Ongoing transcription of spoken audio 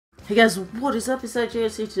Hey guys, what is up? It's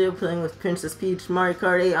D.L.C. Today we're playing with Princess Peach Mario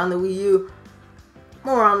Kart 8 on the Wii U.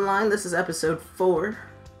 More online. This is episode 4.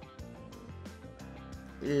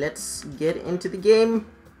 Let's get into the game.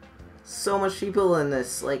 So much people in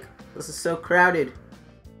this. Like, this is so crowded.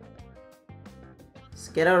 Let's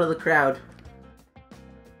get out of the crowd.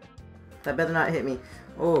 That better not hit me.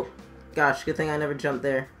 Oh, gosh, good thing I never jumped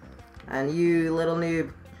there. And you little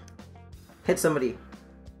noob. Hit somebody.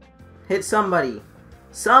 Hit somebody.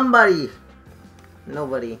 Somebody!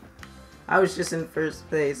 Nobody. I was just in first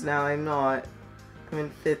place, now I'm not. I'm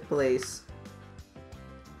in 5th place.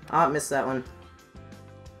 Ah, missed that one.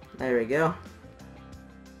 There we go.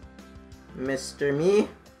 Mr. Me.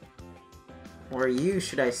 Or you,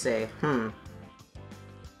 should I say. Come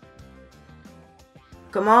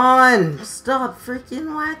on! Stop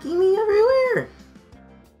freaking whacking me everywhere!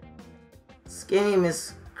 This game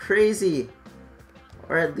is crazy.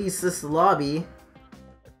 Or at least this lobby.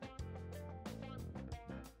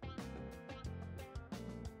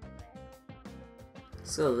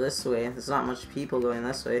 Let's go this way. There's not much people going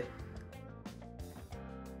this way.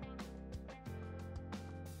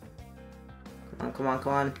 Come on, come on,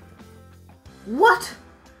 come on. What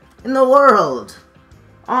in the world?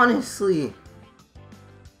 Honestly.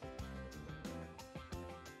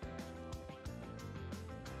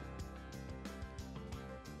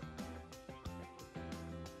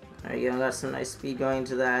 There you go, got some nice speed going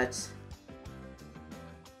to that.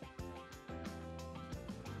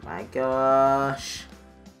 My gosh.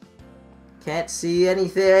 Can't see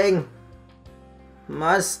anything.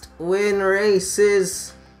 Must win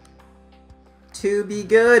races to be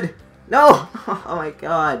good. No! Oh my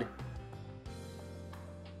god.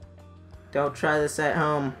 Don't try this at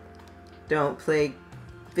home. Don't play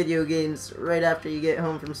video games right after you get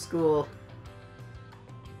home from school.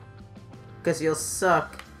 Because you'll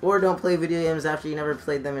suck. Or don't play video games after you never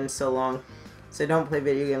played them in so long. So don't play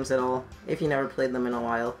video games at all if you never played them in a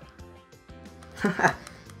while.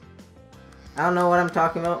 I don't know what I'm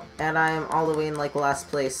talking about, and I am all the way in like last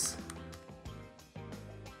place.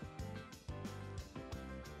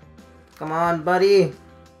 Come on, buddy.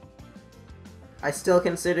 I still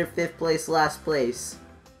consider 5th place last place.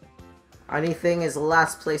 Anything is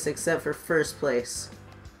last place except for 1st place.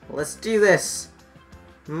 Let's do this.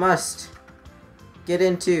 Must get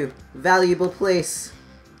into valuable place.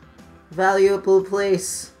 Valuable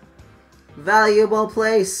place. Valuable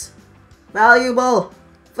place. Valuable.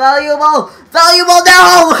 Valuable. Valuable.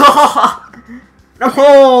 No!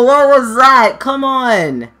 No, what was that? Come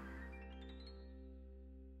on.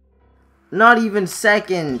 Not even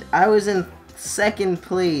 2nd. I was in 2nd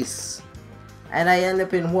place. And I end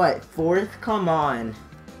up in what? 4th? Come on.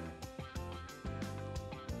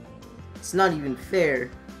 It's not even fair.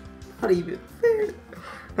 Not even fair.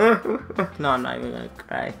 No, I'm not even gonna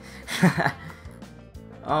cry.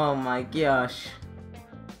 Oh my gosh.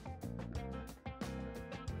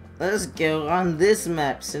 Let's go on this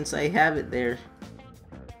map since I have it there.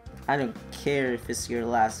 I don't care if it's your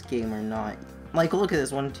last game or not. Like, look at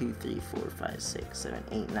this. 1, 2, 3, 4, 5, 6, 7,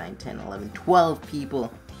 8, 9, 10, 11, 12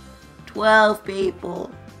 people. 12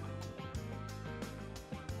 people.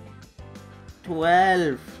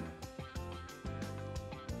 12.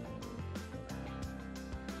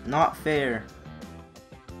 Not fair.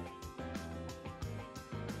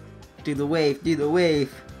 Do the wave, do the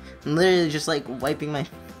wave. I'm literally just like wiping my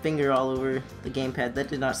finger all over the gamepad. That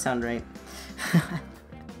did not sound right.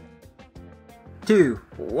 2,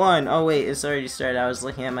 1. Oh wait, it's already started. I was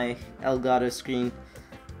looking at my Elgato screen.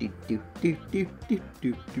 Do do do do do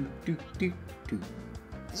do do do do do.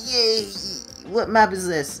 Yay! What map is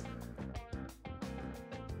this?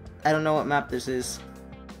 I don't know what map this is.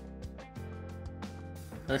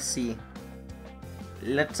 Let's see.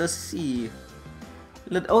 Let us see.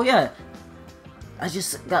 Oh yeah, I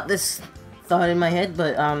just got this thought in my head,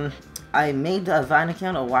 but I made a Vine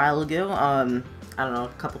account a while ago. I don't know,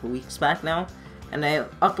 a couple of weeks back now, and I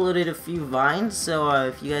uploaded a few Vines. So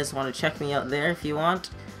if you guys want to check me out there, if you want,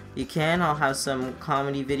 you can. I'll have some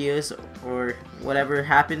comedy videos or whatever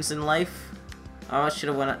happens in life. Oh, I should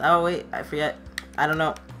have went. Oh wait, I forget. I don't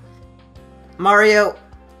know. Mario.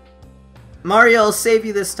 Mario, I'll save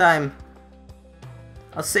you this time.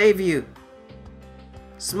 I'll save you.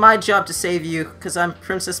 It's my job to save you, because I'm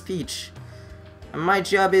Princess Peach. And my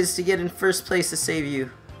job is to get in 1st place to save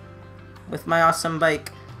you. With my awesome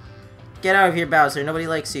bike. Get out of here, Bowser. Nobody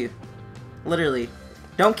likes you. Literally.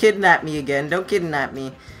 Don't kidnap me again. Don't kidnap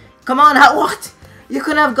me. Come on, what? You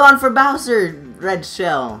could have gone for Bowser, Red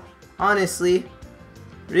Shell. Honestly.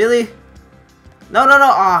 Really? No, no,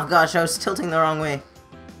 no. Oh, gosh, I was tilting the wrong way.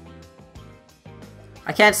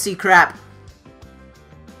 I can't see crap.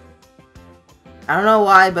 I don't know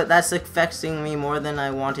why, but that's affecting me more than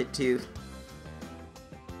I want it to.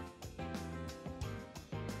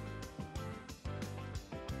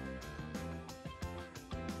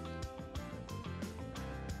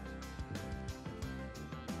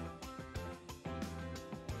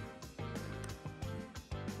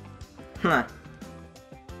 Huh.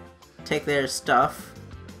 Take their stuff.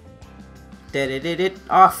 Did it?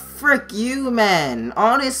 Oh, frick you, man!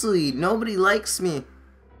 Honestly, nobody likes me.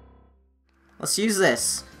 Let's use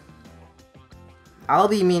this. I'll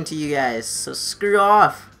be mean to you guys, so screw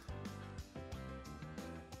off.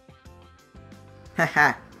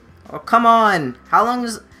 Haha. Oh, come on! How long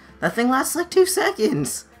does... That thing lasts like 2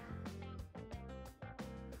 seconds!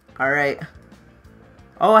 Alright.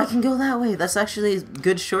 Oh, I can go that way. That's actually a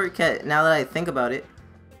good shortcut now that I think about it.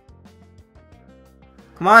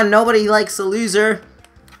 Come on, nobody likes a loser.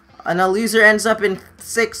 And a loser ends up in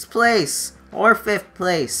 6th place. Or 5th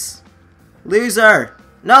place. Loser!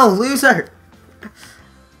 No, loser!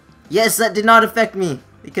 Yes, that did not affect me.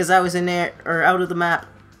 Because I was in there, or out of the map.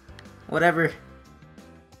 Whatever.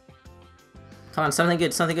 Come on, something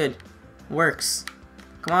good, something good. Works.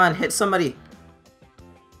 Come on, hit somebody.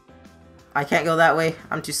 I can't go that way.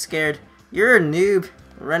 I'm too scared. You're a noob.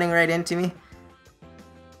 Running right into me.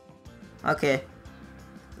 Okay.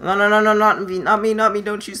 No, not me,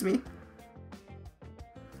 don't choose me.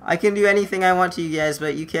 I can do anything I want to you guys,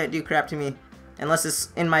 but you can't do crap to me. Unless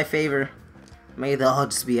it's in my favor. May the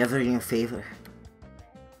odds be ever in your favor.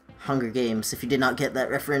 Hunger Games, if you did not get that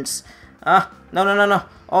reference. No.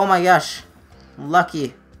 Oh my gosh.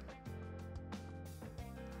 Lucky.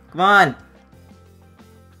 Come on.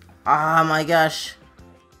 Ah, my gosh.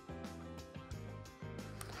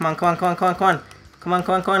 Come on. Come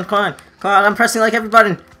on, I'm pressing like every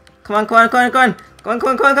button. Come on. Come on.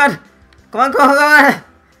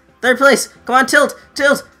 3rd place. Come on, tilt.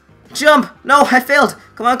 Jump. No, I failed.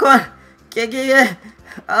 Come on. Yeah.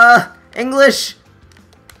 English.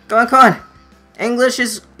 Come on. English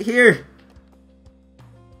is here.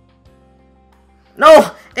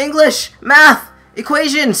 No, English, math,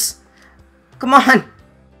 equations. Come on.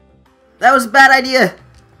 That was a bad idea.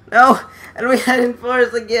 No, and we had in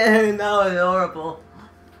 4th again. That was horrible.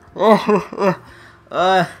 What?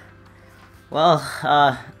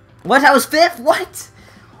 I was 5th? What?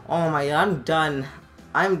 Oh my god,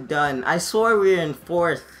 I'm done. I swore we were in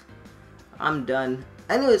 4th. I'm done.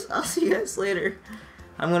 Anyways, I'll see you guys later.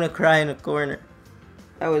 I'm gonna cry in a corner.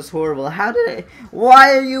 That was horrible. How did I...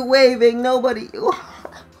 Why are you waving? Nobody...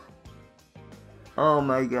 Oh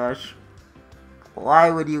my gosh.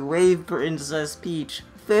 Why would you wave, Princess Peach?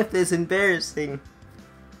 5th is embarrassing.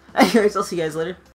 Anyways, I'll see you guys later.